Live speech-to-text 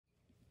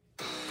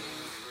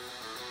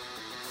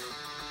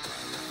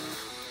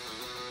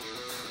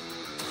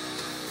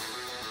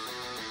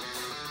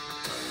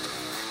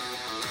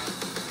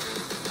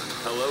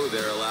Hello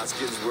there,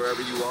 Alaskans, wherever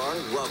you are.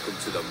 Welcome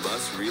to the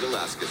Must Read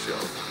Alaska Show.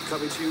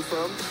 Coming to you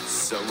from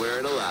somewhere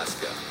in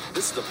Alaska.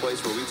 This is the place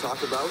where we talk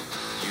about,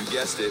 you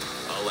guessed it,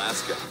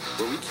 Alaska.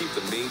 Where we keep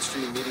the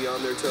mainstream media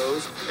on their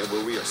toes and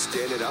where we are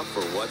standing up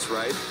for what's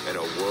right in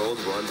a world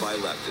run by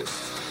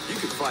leftists.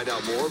 You can find out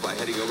more by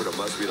heading over to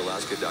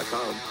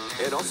mustreadalaska.com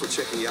and also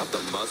checking out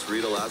the Must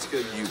Read Alaska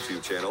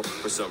YouTube channel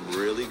for some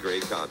really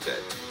great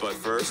content. But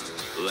first,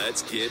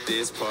 let's get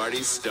this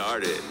party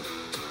started.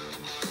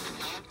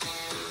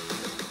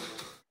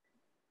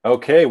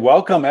 Okay,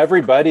 welcome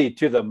everybody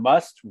to the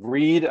Must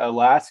Read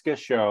Alaska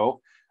Show.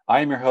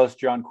 I am your host,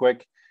 John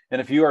Quick. And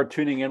if you are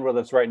tuning in with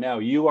us right now,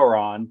 you are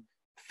on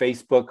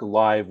Facebook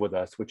Live with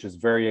us, which is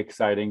very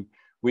exciting.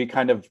 We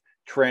kind of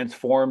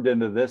transformed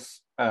into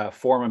this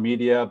form of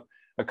media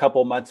a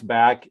couple months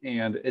back,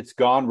 and it's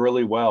gone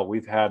really well.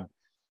 We've had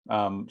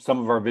some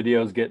of our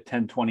videos get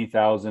 10,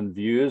 20,000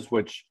 views,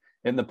 which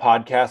in the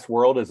podcast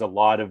world is a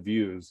lot of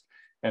views.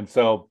 And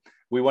so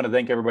we want to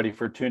thank everybody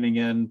for tuning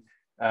in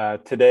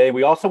today.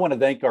 We also want to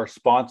thank our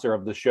sponsor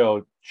of the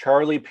show,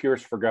 Charlie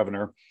Pierce for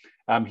Governor.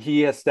 He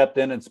has stepped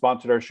in and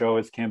sponsored our show.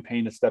 His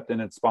campaign has stepped in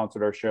and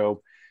sponsored our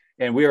show.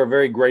 And we are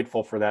very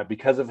grateful for that.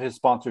 Because of his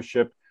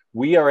sponsorship,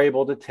 we are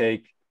able to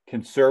take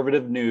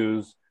conservative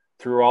news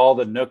through all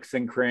the nooks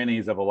and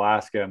crannies of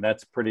Alaska. And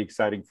that's pretty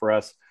exciting for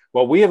us.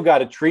 Well, we have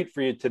got a treat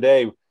for you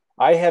today.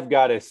 I have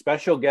got a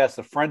special guest,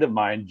 a friend of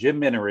mine, Jim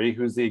Minnery,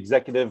 who's the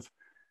executive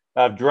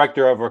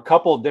director of a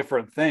couple of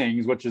different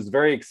things, which is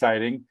very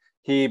exciting.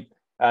 He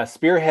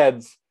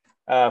spearheads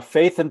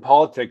faith and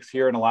politics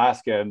here in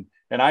Alaska.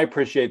 And I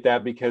appreciate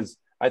that because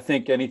I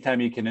think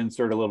anytime you can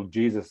insert a little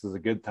Jesus is a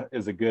good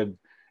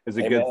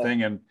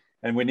thing.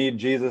 And we need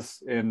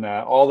Jesus in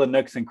all the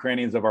nooks and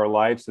crannies of our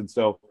lives. And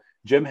so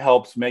Jim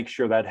helps make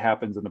sure that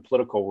happens in the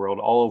political world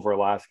all over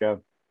Alaska.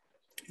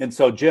 And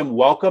so, Jim,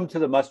 welcome to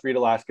the Must Read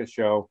Alaska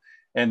Show.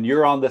 And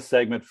you're on this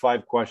segment,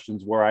 5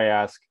 Questions, where I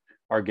ask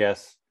our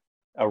guests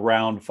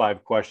around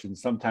 5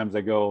 questions. Sometimes I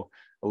go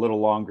a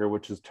little longer,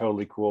 which is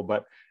totally cool.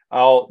 But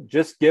I'll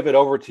just give it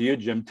over to you,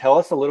 Jim. Tell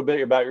us a little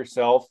bit about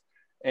yourself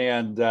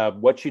and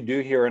what you do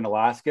here in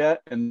Alaska,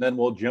 and then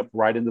we'll jump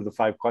right into the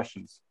 5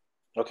 questions.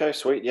 Okay,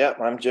 sweet. Yeah,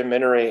 I'm Jim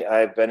Minnery.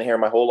 I've been here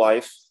my whole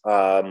life.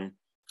 Born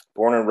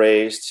and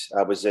raised.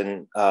 I was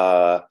in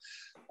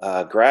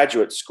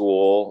graduate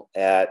school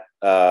at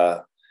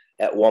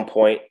one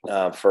point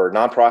for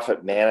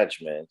nonprofit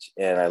management,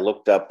 and I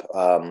looked up.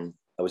 I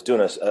was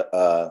doing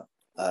a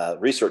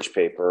research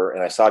paper,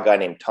 and I saw a guy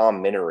named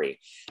Tom Minnery,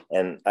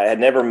 and I had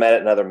never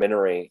met another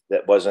Minnery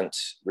that wasn't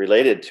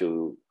related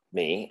to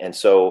me, and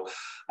so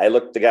I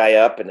looked the guy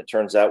up, and it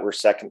turns out we're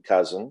second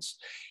cousins.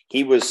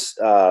 He was.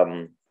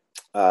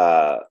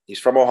 He's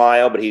from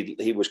Ohio, but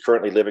he was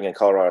currently living in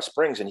Colorado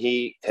Springs, and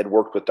he had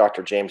worked with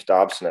Dr. James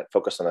Dobson at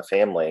Focus on the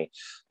Family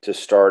to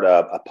start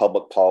a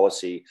public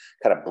policy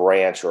kind of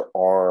branch or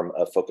arm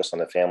of Focus on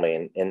the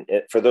Family. And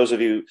for those of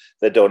you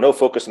that don't know,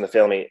 Focus on the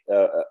Family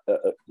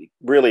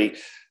really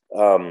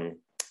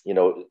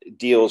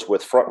deals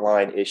with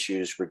frontline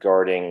issues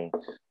regarding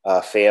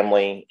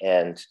family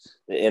and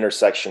the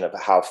intersection of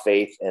how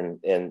faith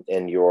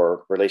and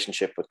your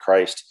relationship with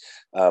Christ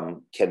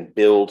can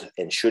build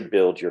and should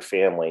build your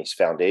family's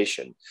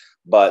foundation.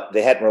 But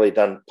they hadn't really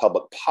done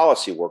public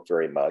policy work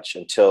very much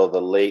until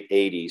the late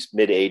 80s,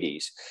 mid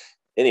 80s.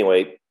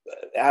 Anyway,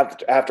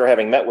 after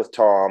having met with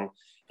Tom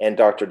and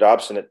Dr.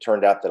 Dobson, it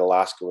turned out that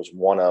Alaska was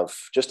one of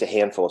just a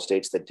handful of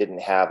states that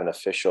didn't have an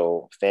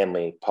official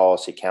family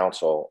policy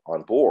council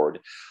on board.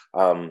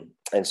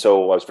 And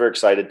so I was very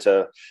excited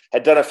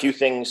had done a few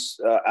things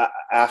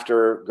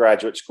after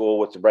graduate school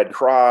with the Red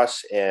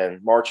Cross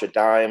and March of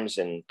Dimes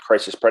and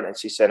Crisis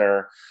Pregnancy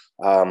Center,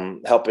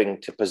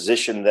 helping to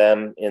position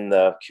them in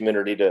the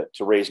community to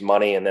raise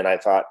money. And then I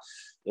thought,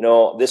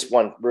 this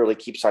one really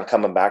keeps on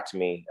coming back to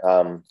me.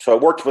 So I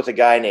worked with a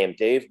guy named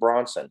Dave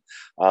Bronson,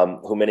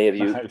 who many of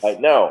you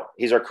might know.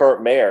 He's our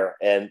current mayor.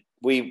 And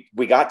we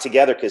got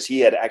together because he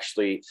had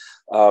actually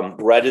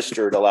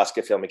registered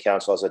Alaska Family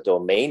Council as a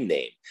domain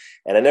name.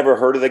 And I never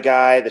heard of the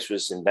guy. This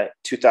was in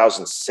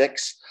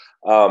 2006.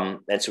 And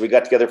so we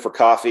got together for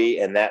coffee,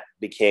 and that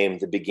became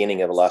the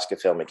beginning of Alaska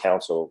Family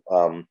Council.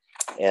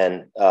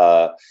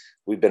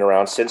 We've been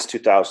around since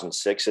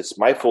 2006. It's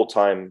my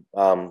full-time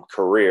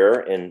career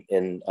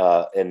in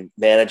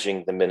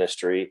managing the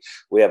ministry.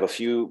 We have a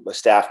few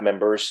staff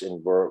members,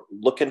 and we're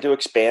looking to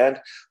expand.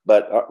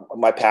 But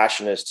my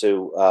passion is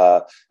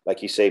to,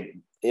 like you say,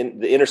 in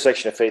the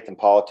intersection of faith and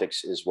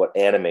politics is what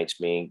animates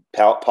me.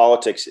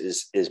 Politics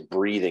is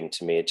breathing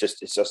to me. It's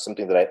just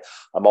something that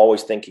I'm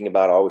always thinking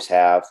about, always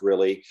have,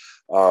 really.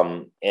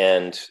 There's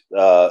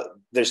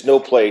no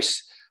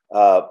place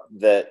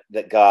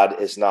that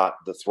God is not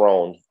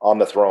on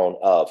the throne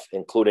of,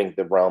 including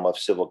the realm of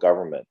civil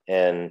government.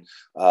 And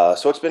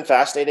so it's been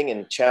fascinating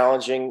and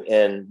challenging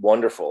and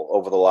wonderful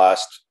over the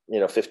last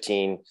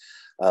 15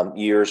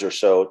 years or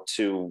so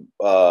to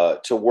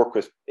work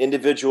with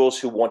individuals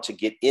who want to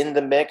get in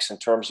the mix in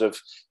terms of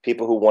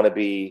people who want to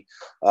be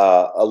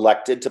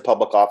elected to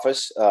public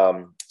office.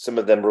 some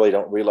of them really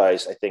don't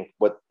realize, I think,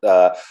 what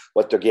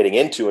they're getting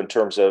into in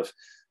terms of,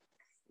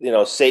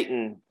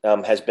 Satan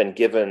has been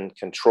given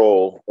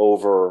control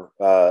over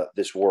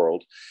this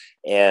world,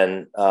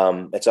 and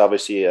it's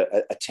obviously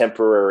a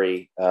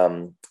temporary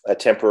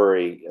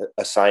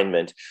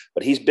assignment.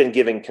 But he's been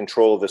given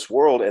control of this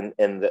world, and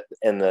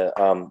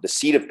the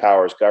seat of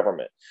power is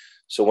government.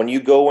 So when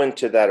you go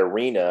into that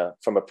arena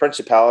from a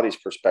principality's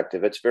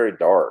perspective, it's very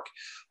dark,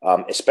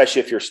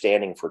 especially if you're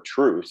standing for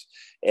truth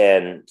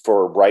and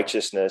for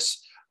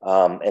righteousness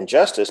and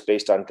justice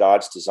based on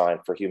God's design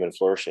for human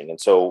flourishing.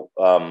 And so,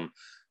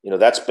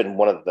 that's been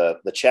one of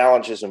the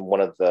challenges, and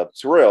one of the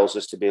thrills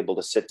is to be able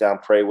to sit down,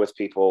 pray with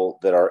people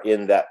that are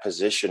in that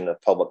position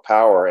of public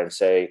power and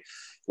say,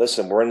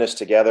 listen, we're in this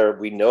together.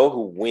 We know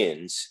who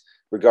wins,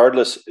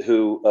 regardless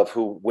who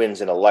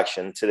wins an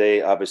election.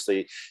 Today,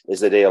 obviously, is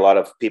the day a lot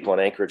of people in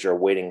Anchorage are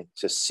waiting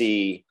to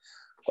see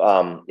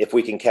if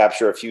we can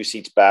capture a few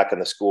seats back in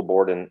the school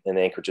board and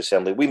Anchorage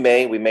Assembly. We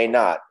may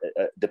not,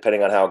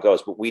 depending on how it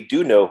goes. But we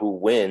do know who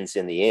wins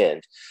in the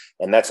end,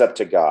 and that's up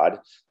to God,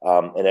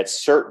 and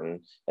it's certain.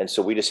 And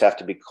so we just have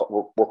to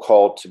we're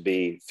called to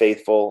be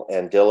faithful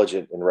and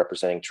diligent in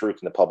representing truth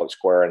in the public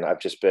square. And I've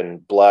just been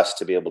blessed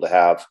to be able to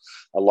have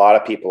a lot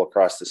of people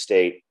across the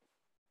state,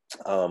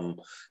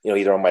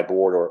 either on my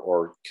board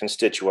or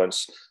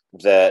constituents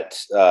that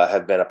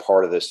have been a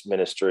part of this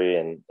ministry.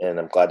 And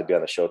I'm glad to be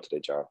on the show today,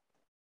 John.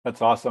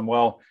 That's awesome.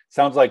 Well,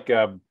 sounds like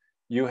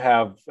you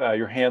have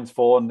your hands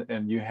full,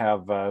 and you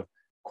have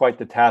quite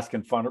the task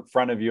in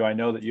front of you. I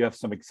know that you have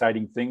some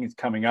exciting things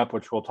coming up,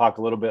 which we'll talk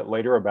a little bit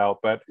later about.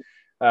 But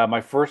my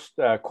first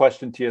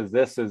question to you is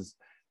this: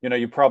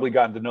 you've probably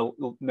gotten to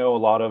know a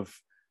lot of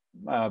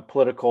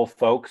political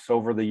folks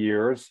over the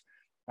years.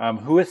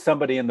 Who is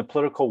somebody in the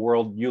political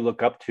world you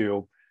look up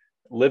to,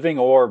 living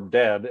or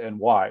dead, and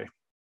why?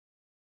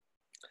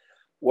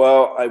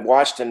 Well, I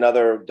watched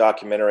another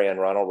documentary on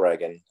Ronald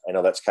Reagan. I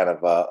know that's kind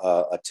of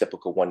a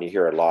typical one you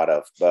hear a lot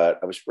of, but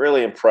I was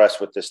really impressed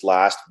with this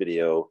last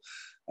video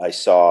I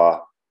saw.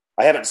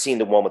 I haven't seen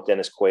the one with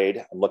Dennis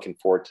Quaid. I'm looking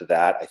forward to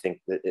that. I think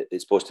that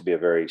it's supposed to be a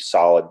very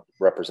solid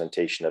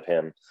representation of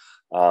him.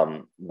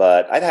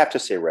 But I'd have to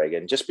say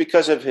Reagan, just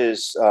because of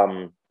his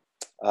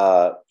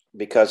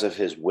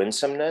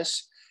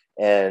winsomeness,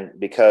 and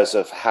because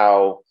of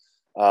how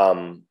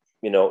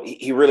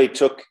he really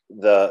took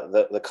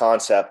the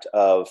concept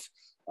of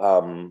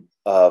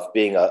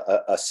being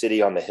a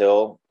city on the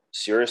hill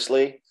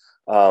seriously,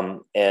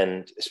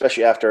 and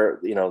especially after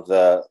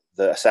the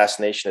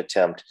assassination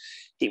attempt.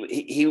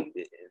 He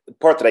the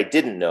part that I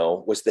didn't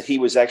know was that he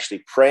was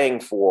actually praying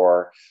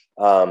for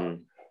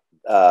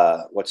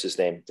what's his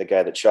name, the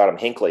guy that shot him,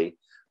 Hinckley,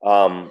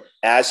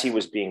 as he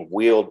was being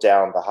wheeled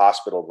down the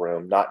hospital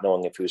room, not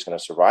knowing if he was going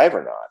to survive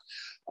or not.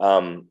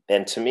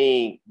 And to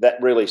me,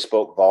 that really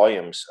spoke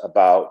volumes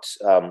about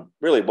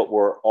really what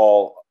we're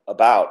all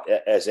about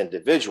as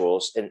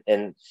individuals, and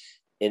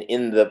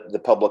in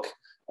the public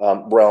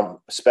realm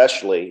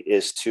especially,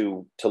 is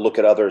to look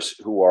at others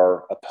who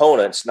are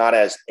opponents, not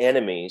as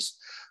enemies,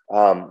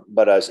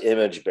 but as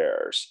image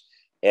bearers.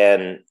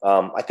 And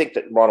I think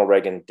that Ronald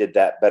Reagan did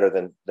that better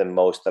than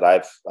most that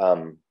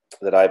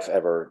I've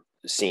ever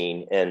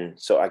seen. And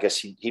so I guess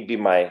he'd be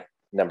my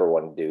number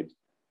one dude.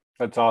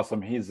 That's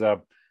awesome.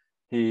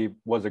 He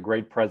was a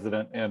great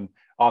president, and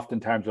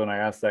oftentimes when I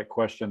ask that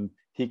question,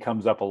 he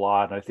comes up a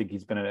lot. And I think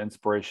he's been an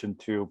inspiration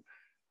to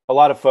a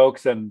lot of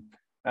folks. And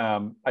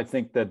I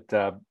think that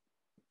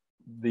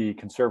the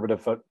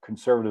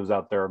conservatives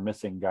out there are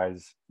missing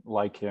guys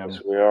like him.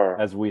 Yes, we are.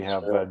 As we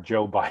have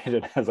Joe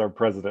Biden as our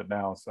president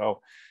now.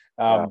 So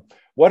Yeah.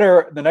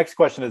 the next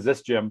question is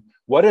this, Jim: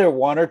 what are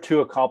one or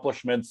two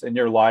accomplishments in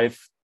your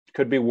life,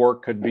 could be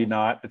work, could be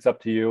not, it's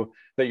up to you,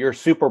 that you're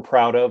super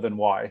proud of, and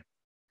why?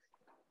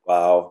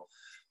 Wow.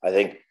 I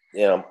think,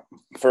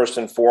 first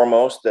and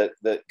foremost,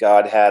 that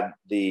God had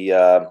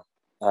the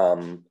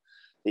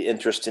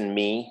interest in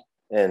me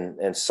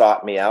and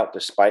sought me out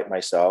despite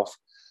myself.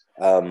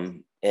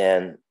 And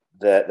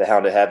the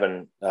Hound of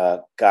Heaven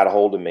got a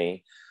hold of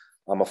me.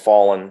 I'm a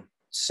fallen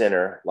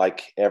sinner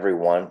like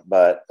everyone,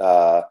 but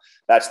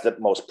that's the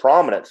most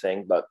prominent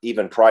thing. But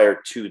even prior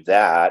to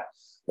that,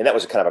 and that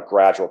was kind of a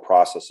gradual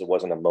process. It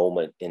wasn't a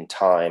moment in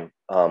time.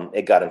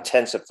 It got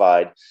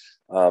intensified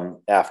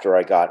after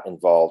I got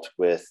involved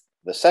with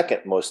the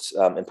second most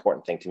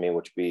important thing to me,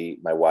 which would be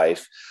my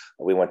wife.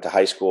 We went to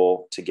high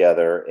school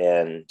together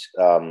and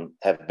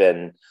have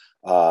been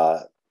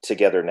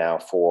together now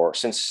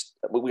since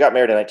we got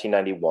married in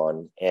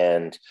 1991.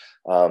 And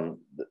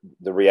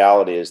the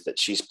reality is that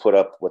she's put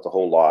up with a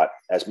whole lot,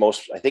 as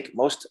I think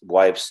most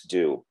wives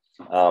do.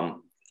 And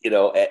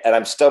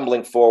I'm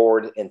stumbling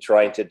forward and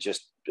trying to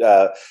just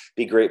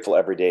be grateful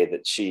every day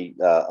that she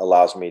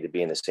allows me to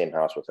be in the same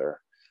house with her.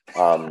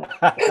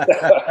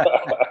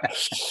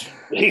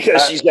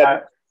 Because she's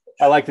got.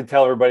 I like to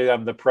tell everybody that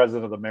I'm the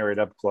president of the Married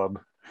Up Club.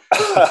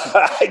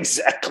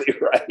 Exactly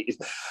right.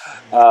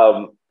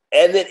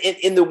 And then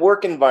in the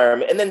work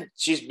environment, and then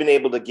she's been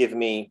able to give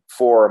me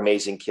 4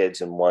 amazing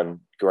kids and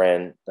 1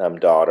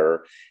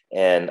 granddaughter.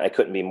 And I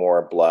couldn't be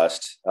more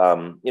blessed.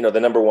 The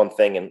number one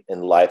thing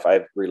in life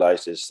I've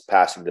realized is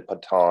passing the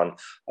baton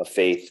of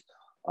faith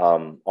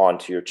on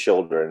to your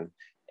children.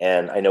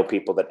 And I know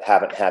people that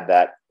haven't had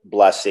that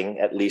blessing.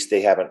 At least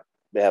it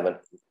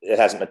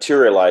hasn't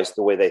materialized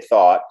the way they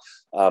thought.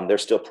 They're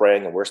still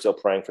praying, and we're still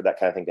praying for that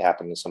kind of thing to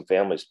happen in some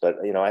families. But,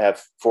 I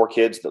have 4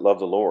 kids that love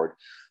the Lord.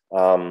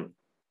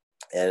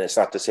 And it's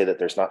not to say that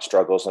there's not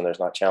struggles and there's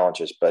not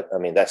challenges, but I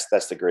mean, that's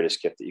the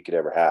greatest gift that you could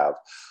ever have,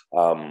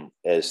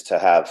 is to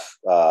have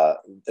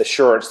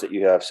assurance that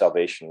you have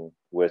salvation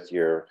with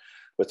your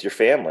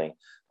family.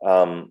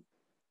 In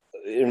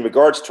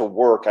regards to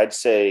work, I'd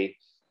say,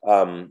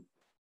 there's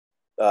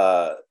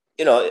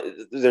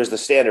the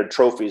standard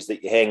trophies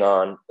that you hang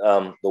on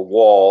the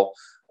wall.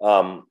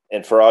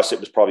 And for us, it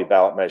was probably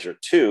ballot measure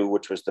 2,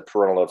 which was the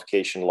parental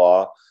notification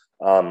law.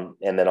 And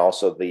then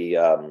also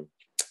the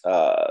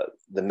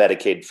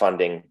Medicaid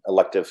funding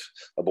elective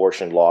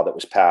abortion law that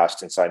was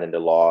passed and signed into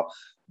law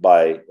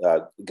by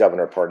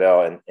Governor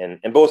Parnell.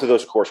 And both of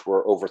those, of course,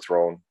 were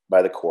overthrown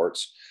by the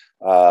courts.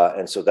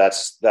 And so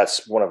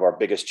that's one of our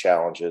biggest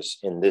challenges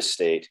in this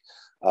state,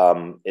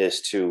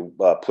 is to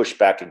push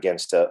back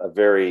against a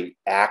very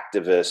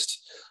activist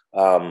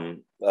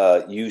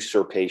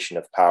usurpation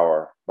of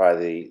power by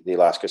the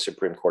Alaska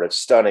Supreme Court. It's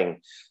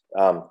stunning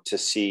to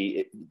see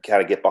it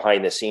kind of get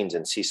behind the scenes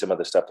and see some of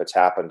the stuff that's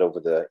happened over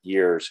the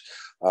years.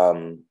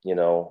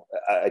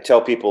 I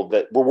tell people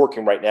that we're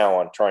working right now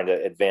on trying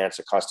to advance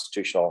a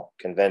constitutional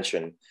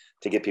convention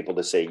to get people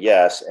to say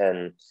yes.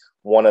 And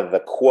one of the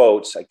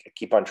quotes, I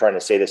keep on trying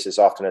to say this as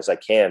often as I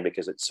can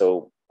because it's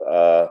so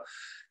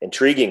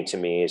intriguing to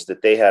me, is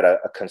that they had a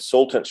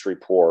consultant's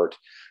report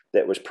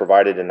that was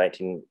provided in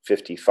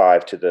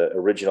 1955 to the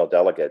original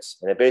delegates.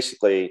 And it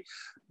basically,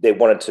 they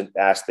wanted to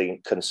ask the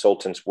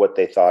consultants what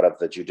they thought of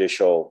the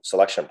judicial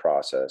selection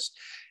process.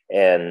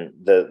 And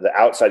the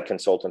outside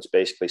consultants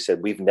basically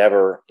said, we've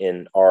never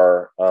in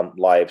our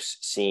lives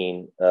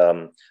seen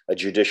a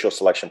judicial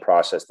selection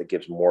process that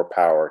gives more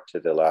power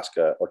to the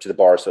Alaska or to the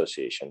Bar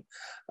Association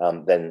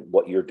than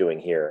what you're doing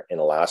here in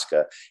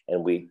Alaska.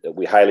 And we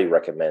highly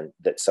recommend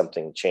that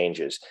something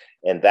changes.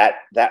 And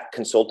that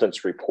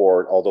consultant's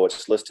report, although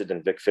it's listed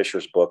in Vic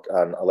Fisher's book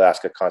on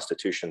Alaska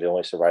Constitution, the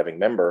only surviving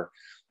member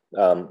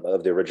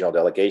of the original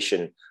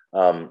delegation,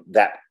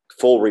 that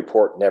full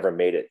report never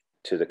made it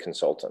to the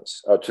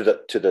consultants, or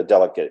to the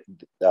delegate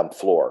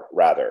floor,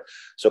 rather.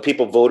 So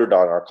people voted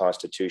on our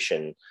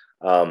Constitution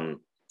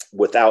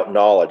without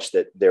knowledge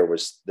that there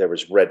was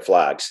red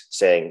flags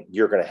saying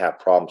you're going to have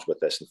problems with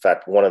this. In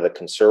fact, one of the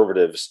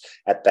conservatives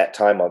at that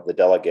time of the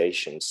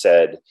delegation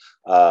said,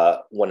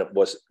 when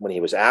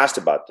he was asked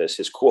about this,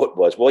 his quote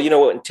was,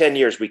 "Well, in 10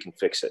 years we can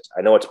fix it.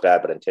 I know it's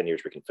bad, but in 10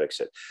 years we can fix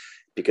it."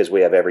 Because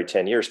we have every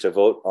 10 years to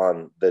vote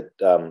on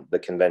the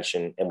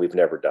convention, and we've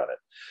never done it.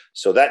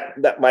 So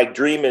that my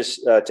dream is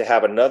to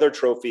have another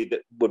trophy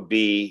that would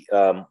be,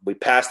 we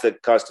pass the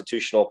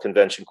constitutional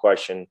convention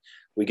question,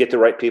 we get the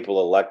right people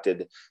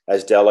elected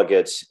as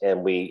delegates,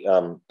 and we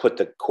put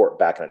the court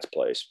back in its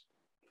place.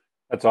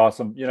 That's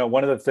awesome.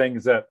 One of the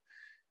things that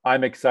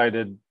I'm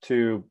excited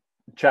to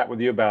chat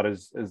with you about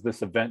is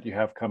this event you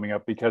have coming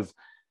up, because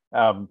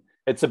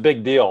it's a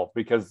big deal,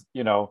 because,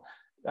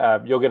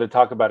 you'll get to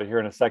talk about it here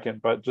in a second,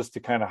 but just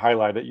to kind of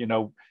highlight it,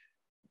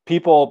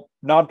 people,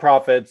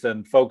 nonprofits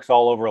and folks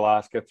all over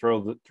Alaska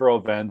throw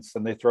events,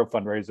 and they throw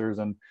fundraisers,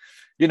 and,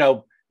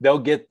 they'll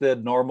get the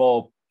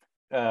normal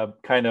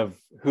kind of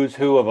who's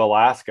who of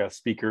Alaska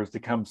speakers to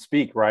come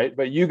speak, right?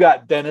 But you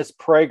got Dennis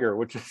Prager,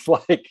 which is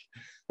like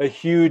a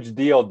huge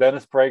deal.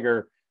 Dennis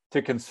Prager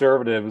to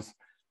conservatives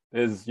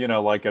is,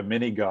 like a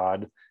mini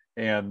god.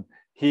 And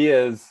he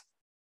is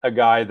a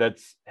guy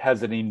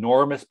has an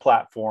enormous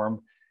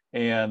platform,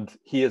 and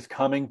he is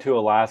coming to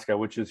Alaska,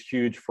 which is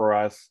huge for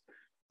us.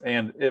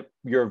 And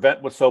your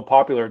event was so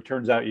popular, it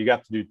turns out you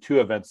got to do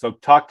 2 events. So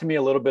talk to me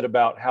a little bit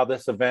about how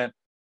this event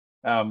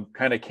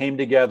kind of came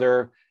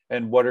together,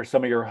 and what are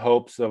some of your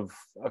hopes of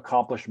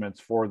accomplishments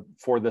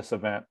for this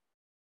event?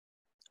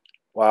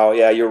 Wow.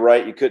 Yeah, you're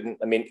right.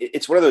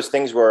 It's one of those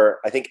things where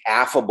I think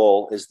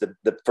affable is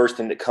the first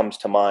thing that comes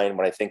to mind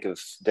when I think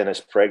of Dennis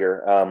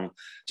Prager,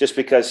 just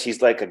because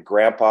he's like a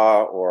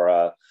grandpa or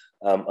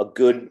a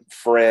good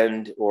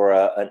friend or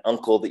an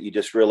uncle that you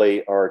just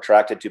really are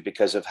attracted to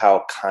because of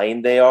how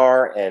kind they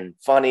are and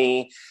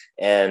funny.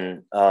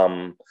 And,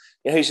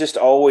 he's just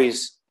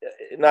always,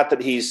 not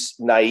that he's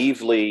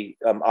naively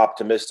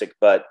optimistic,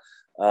 but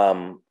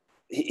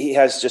he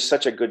has just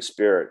such a good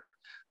spirit.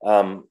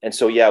 And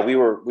so, yeah, we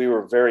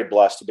were very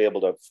blessed to be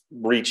able to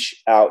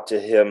reach out to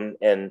him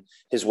and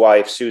his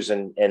wife,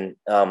 Susan, and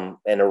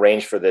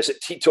arrange for this.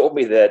 He told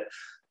me that,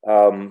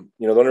 the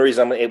only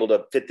reason I'm able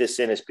to fit this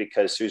in is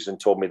because Susan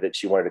told me that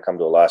she wanted to come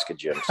to Alaska,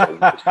 Jim. So you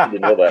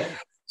didn't know that.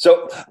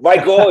 So my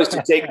goal is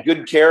to take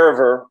good care of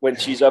her when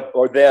she's up,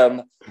 or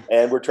them.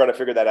 And we're trying to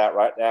figure that out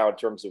right now in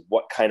terms of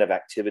what kind of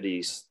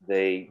activities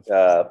they're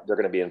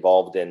going to be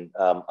involved in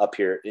up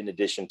here, in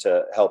addition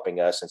to helping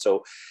us. And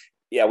so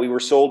Yeah, we were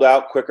sold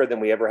out quicker than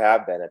we ever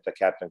have been at the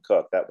Captain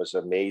Cook. That was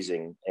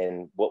amazing.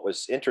 And what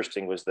was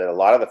interesting was that a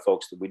lot of the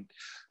folks that we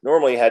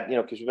normally had,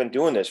 because we've been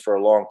doing this for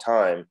a long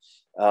time,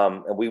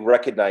 and we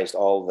recognized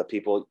all the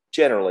people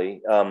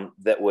generally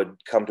that would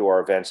come to our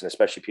events, and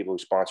especially people who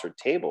sponsored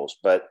tables.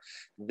 But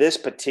this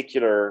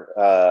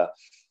particular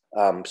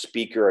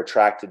speaker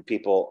attracted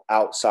people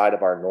outside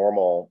of our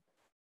normal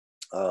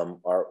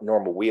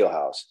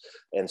wheelhouse.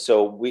 And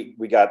so we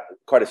got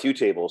quite a few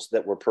tables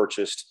that were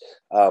purchased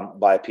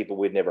by people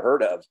we'd never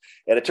heard of.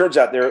 And it turns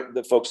out they're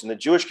the folks in the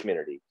Jewish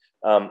community.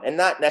 And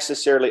not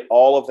necessarily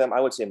all of them,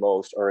 I would say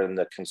most are in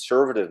the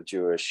conservative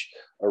Jewish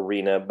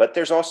arena, but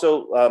there's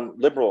also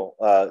liberal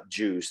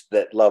Jews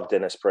that love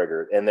Dennis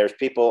Prager. And there's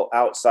people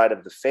outside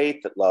of the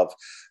faith that love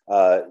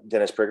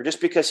Dennis Prager,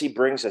 just because he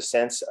brings a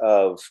sense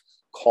of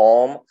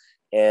calm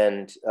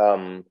and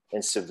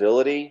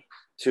civility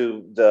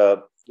to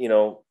the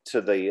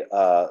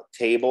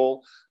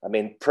table. I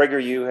mean,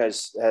 PragerU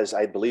has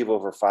I believe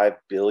over 5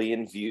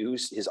 billion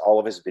views. All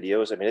of his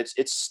videos. I mean,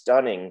 it's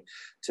stunning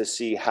to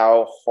see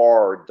how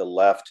hard the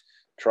left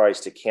tries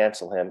to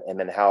cancel him, and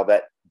then how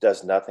that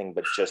does nothing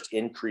but just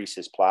increase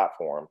his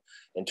platform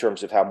in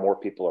terms of how more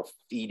people are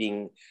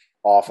feeding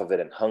off of it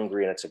and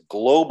hungry. And it's a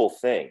global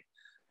thing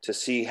to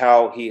see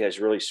how he has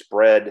really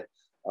spread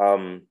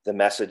the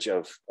message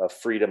of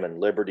freedom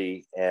and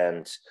liberty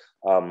and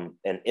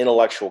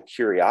intellectual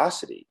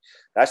curiosity.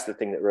 That's the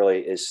thing that really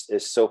is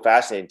so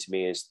fascinating to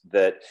me, is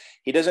that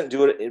he doesn't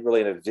do it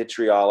really in a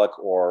vitriolic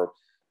or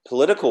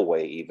political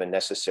way even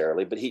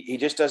necessarily, but he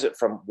just does it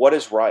from what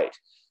is right.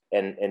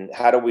 And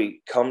how do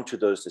we come to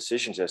those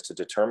decisions as to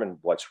determine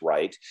what's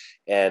right?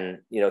 And,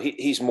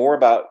 he's more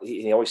about,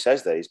 he always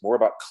says that he's more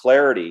about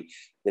clarity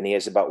than he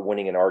is about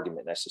winning an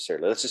argument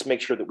necessarily. Let's just make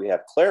sure that we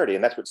have clarity.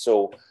 And that's what's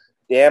so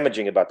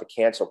damaging about the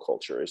cancel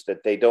culture, is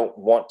that they don't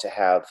want to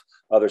have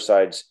other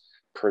sides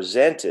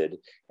presented.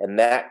 And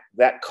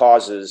that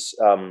causes,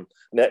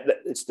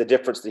 it's the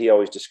difference that he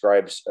always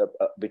describes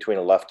between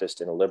a leftist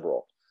and a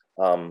liberal.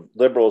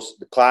 Liberals,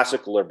 the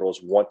classical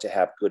liberals, want to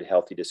have good,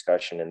 healthy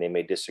discussion, and they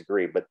may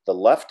disagree. But the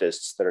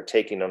leftists that are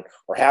taking on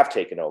or have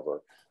taken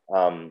over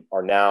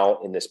are now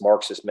in this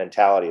Marxist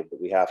mentality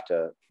that we have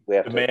to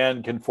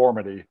demand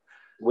conformity.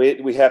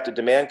 We have to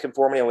demand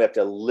conformity, and we have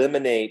to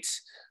eliminate.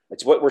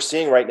 It's what we're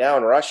seeing right now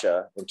in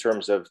Russia in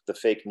terms of the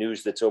fake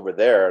news that's over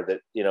there, that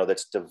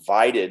that's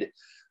divided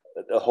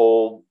the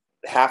whole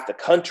half the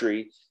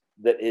country,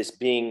 that is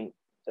being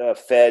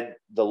fed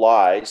the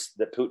lies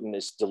that Putin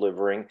is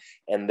delivering,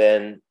 and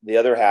then the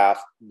other half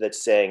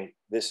that's saying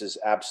this is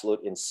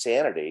absolute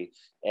insanity.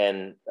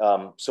 And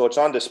so it's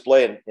on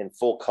display in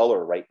full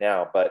color right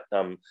now. But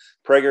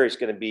Prager is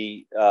going to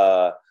be.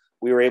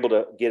 We were able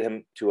to get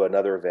him to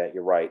another event.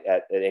 You're right,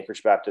 at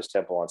Anchorage Baptist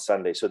Temple on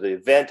Sunday. So the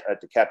event at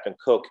the Captain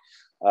Cook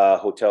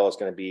Hotel is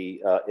going to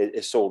be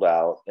is sold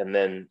out, and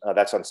then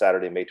that's on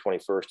Saturday, May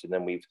 21st. And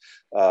then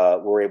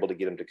we're able to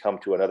get him to come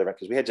to another event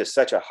because we had just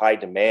such a high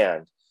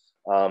demand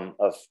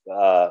of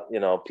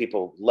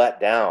people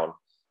let down.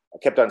 I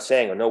kept on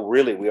saying, "Oh no,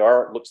 really, we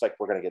are. Looks like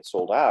we're going to get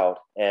sold out,"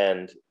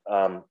 and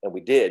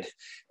we did.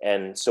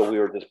 And so we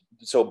were just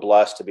so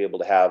blessed to be able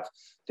to have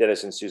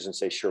Dennis and Susan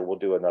say, "Sure, we'll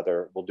do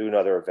another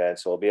event."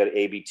 So it'll be at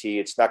ABT.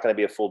 It's not going to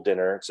be a full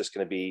dinner. It's just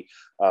going to be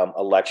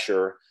a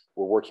lecture.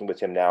 We're working with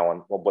him now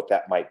on what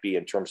that might be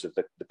in terms of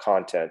the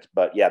content.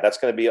 But yeah, that's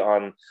going to be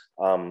on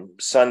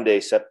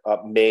Sunday,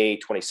 May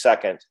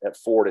 22nd at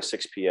 4 to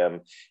 6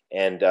 p.m.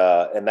 And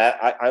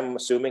that I'm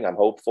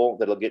hopeful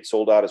that it'll get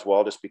sold out as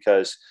well, just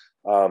because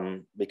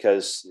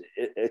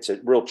it's a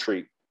real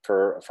treat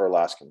for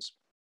Alaskans.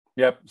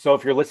 Yep. So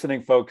if you're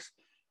listening, folks,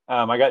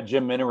 I got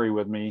Jim Minnery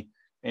with me,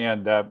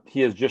 and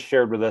he has just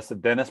shared with us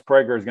that Dennis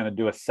Prager is going to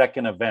do a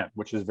second event,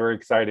 which is very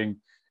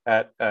exciting,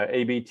 at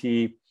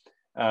ABT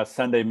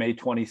Sunday, May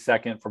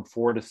 22nd from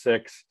 4 to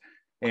 6.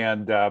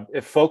 And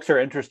if folks are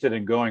interested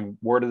in going,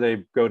 where do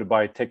they go to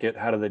buy a ticket?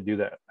 How do they do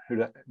that?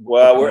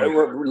 Well,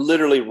 we're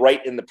literally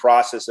right in the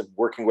process of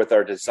working with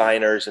our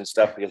designers and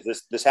stuff,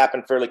 because this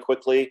happened fairly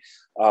quickly.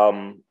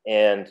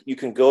 And you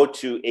can go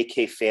to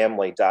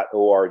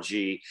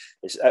akfamily.org.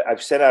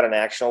 I've sent out an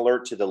action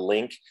alert to the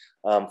link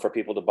for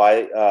people to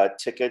buy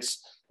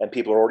tickets, and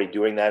people are already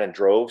doing that in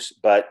droves.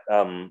 But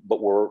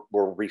we're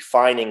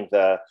refining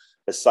the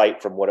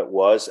site from what it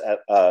was at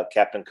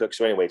Captain Cook.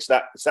 So anyway, it's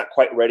not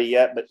quite ready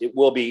yet, but it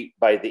will be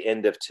by the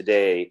end of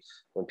today.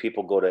 When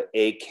people go to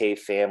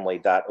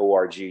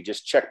akfamily.org,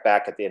 just check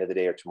back at the end of the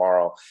day or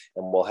tomorrow,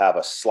 and we'll have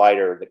a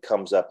slider that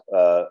comes up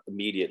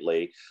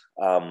immediately,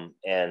 and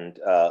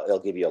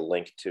it'll give you a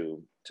link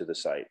to the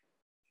site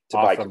to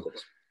buy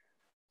tickets.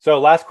 So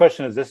last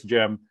question is this,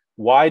 Jim.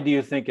 Why do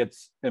you think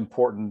it's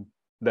important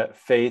that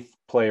faith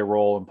play a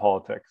role in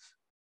politics?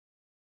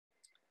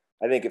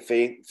 I think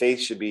faith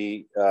should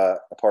be a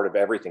part of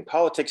everything.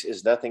 Politics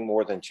is nothing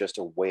more than just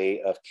a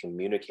way of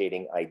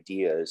communicating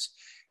ideas.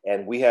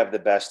 And we have the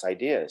best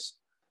ideas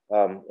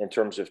in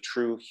terms of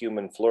true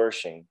human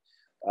flourishing.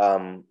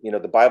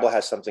 The Bible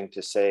has something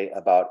to say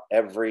about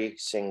every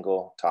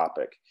single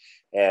topic.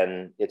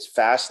 And it's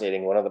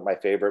fascinating. One of my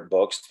favorite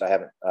books, I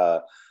haven't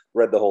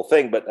read the whole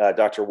thing, but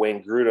Dr.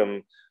 Wayne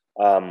Grudem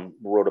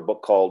wrote a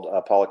book called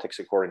Politics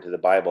According to the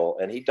Bible.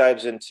 And he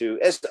dives into,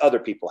 as other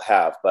people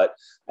have, but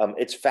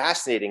it's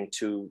fascinating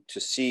to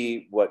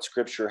see what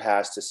Scripture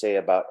has to say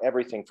about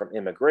everything from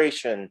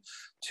immigration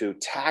to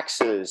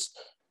taxes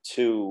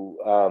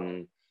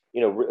to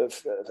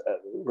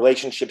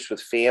relationships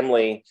with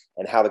family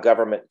and how the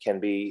government can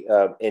be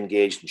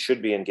engaged and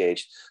should be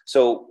engaged.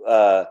 So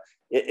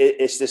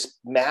it's this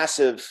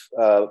massive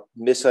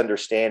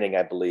misunderstanding,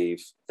 I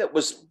believe, that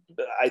was,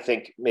 I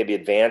think, maybe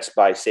advanced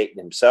by Satan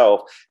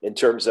himself in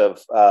terms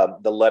of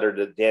the letter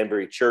to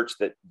Danbury Church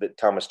that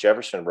Thomas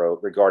Jefferson wrote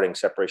regarding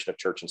separation of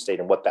church and state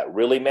and what that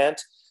really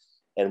meant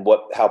and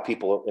how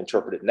people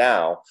interpret it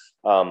now.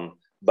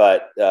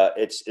 But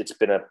it's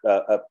been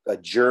a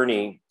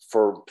journey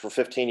for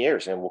 15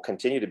 years and will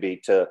continue to be,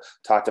 to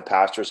talk to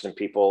pastors and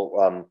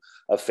people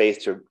of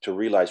faith to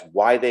realize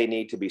why they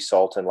need to be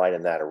salt and light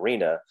in that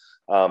arena.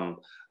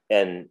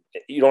 And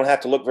you don't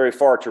have to look very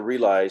far to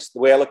realize the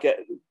way I look at,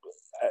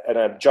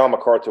 and John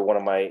MacArthur, one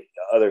of my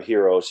other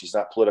heroes, he's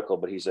not political,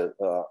 but he's a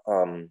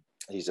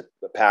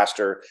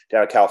pastor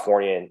down in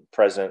California and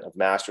president of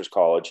Masters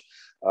College,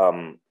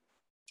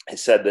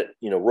 has said that,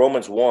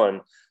 Romans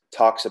 1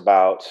 talks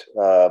about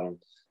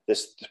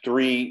this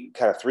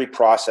three-step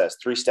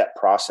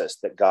process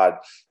that God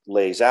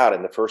lays out.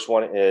 And the first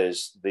one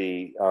is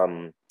the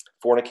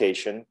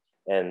fornication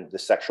and the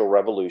sexual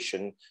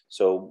revolution.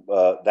 So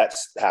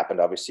that's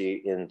happened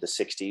obviously in the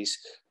 60s.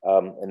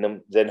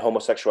 And then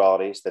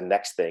homosexuality is the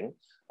next thing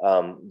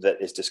that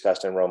is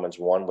discussed in Romans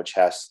 1, which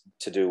has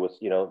to do with,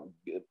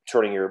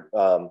 turning your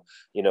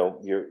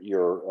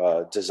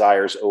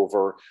desires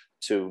over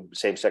to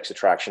same-sex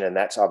attraction. And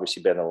that's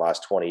obviously been in the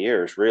last 20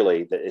 years,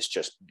 really, that it's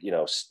just,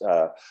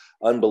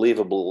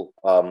 unbelievable,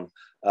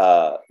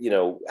 how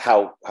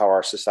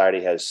our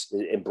society has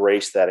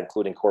embraced that,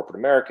 including corporate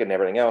America and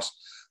everything else.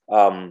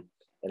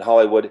 In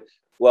Hollywood,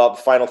 well,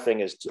 the final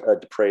thing is a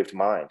depraved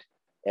mind.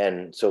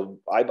 And so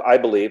I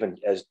believe, and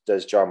as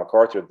does John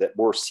MacArthur, that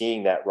we're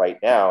seeing that right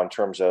now in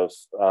terms of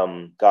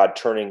God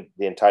turning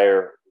the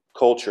entire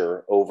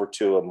culture over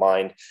to a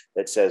mind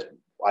that says,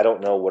 I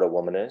don't know what a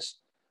woman is.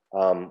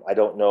 I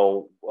don't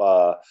know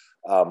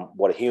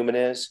what a human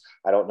is.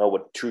 I don't know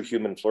what true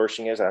human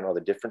flourishing is. I don't know the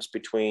difference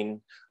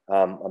between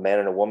a man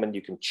and a woman.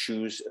 You can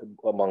choose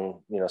among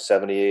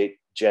 78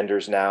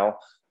 genders now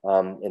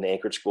in the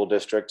Anchorage School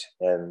District,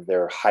 and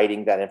they're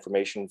hiding that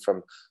information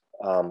from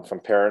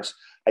parents.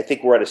 I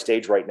think we're at a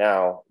stage right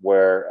now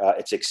where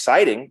it's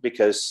exciting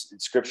because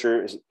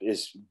Scripture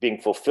is being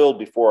fulfilled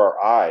before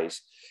our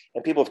eyes.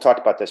 And people have talked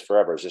about this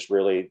forever. It's just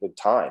really the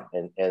time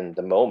and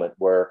the moment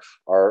where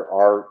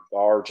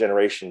our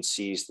generation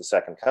sees the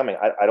second coming.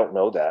 I don't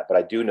know that, but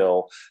I do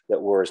know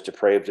that we're as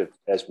depraved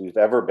as we've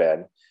ever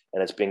been.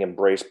 And it's being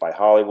embraced by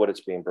Hollywood.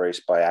 It's being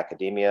embraced by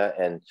academia,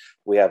 and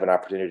we have an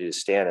opportunity to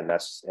stand. And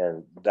that's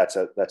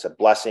a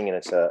blessing, and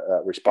it's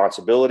a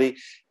responsibility,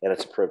 and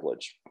it's a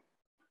privilege.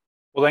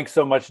 Well, thanks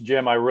so much,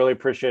 Jim. I really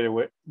appreciate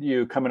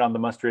you coming on the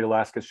Must Read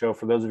Alaska show.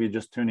 For those of you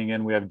just tuning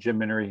in, we have Jim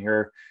Minnery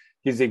here.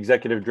 He's the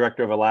executive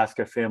director of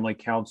Alaska Family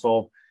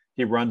Council.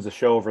 He runs the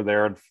show over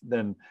there. And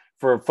then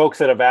for folks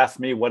that have asked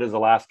me, what does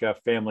Alaska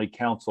Family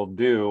Council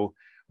do?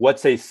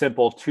 What's a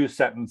simple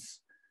 2-sentence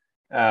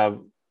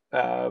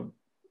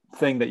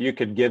thing that you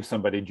could give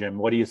somebody, Jim?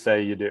 What do you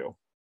say you do?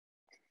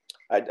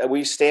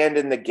 We stand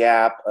in the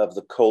gap of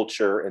the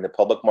culture in the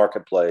public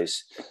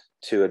marketplace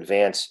to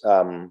advance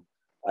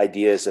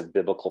ideas of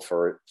biblical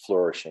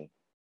flourishing.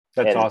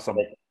 That's awesome.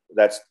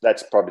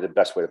 That's probably the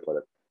best way to put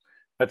it.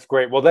 That's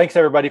great. Well, thanks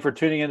everybody for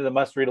tuning into the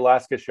Must Read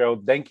Alaska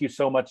show. Thank you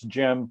so much,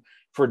 Jim,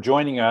 for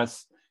joining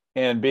us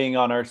and being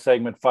on our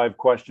segment 5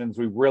 Questions.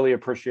 We really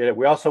appreciate it.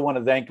 We also want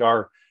to thank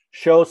our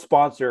show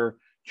sponsor,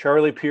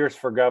 Charlie Pierce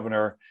for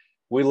Governor.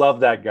 We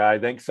love that guy.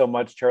 Thanks so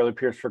much, Charlie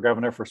Pierce for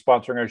Governor, for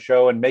sponsoring our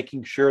show and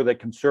making sure that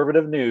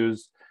conservative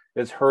news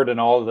is heard in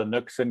all of the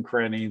nooks and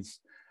crannies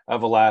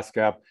of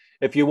Alaska.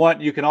 If you want,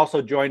 you can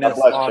also join us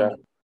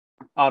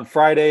on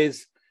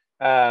Fridays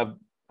at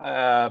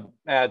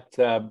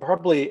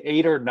probably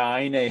 8 or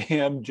 9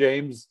 a.m.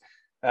 James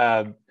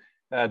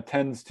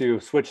tends to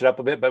switch it up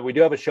a bit, but we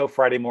do have a show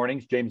Friday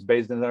mornings. James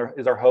Baisden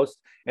is our host,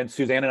 and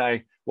Suzanne and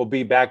I will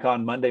be back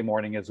on Monday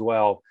morning as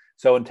well.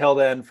 So until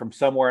then, from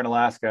somewhere in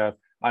Alaska,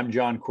 I'm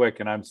John Quick,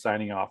 and I'm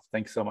signing off.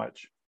 Thanks so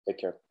much. Take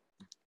care.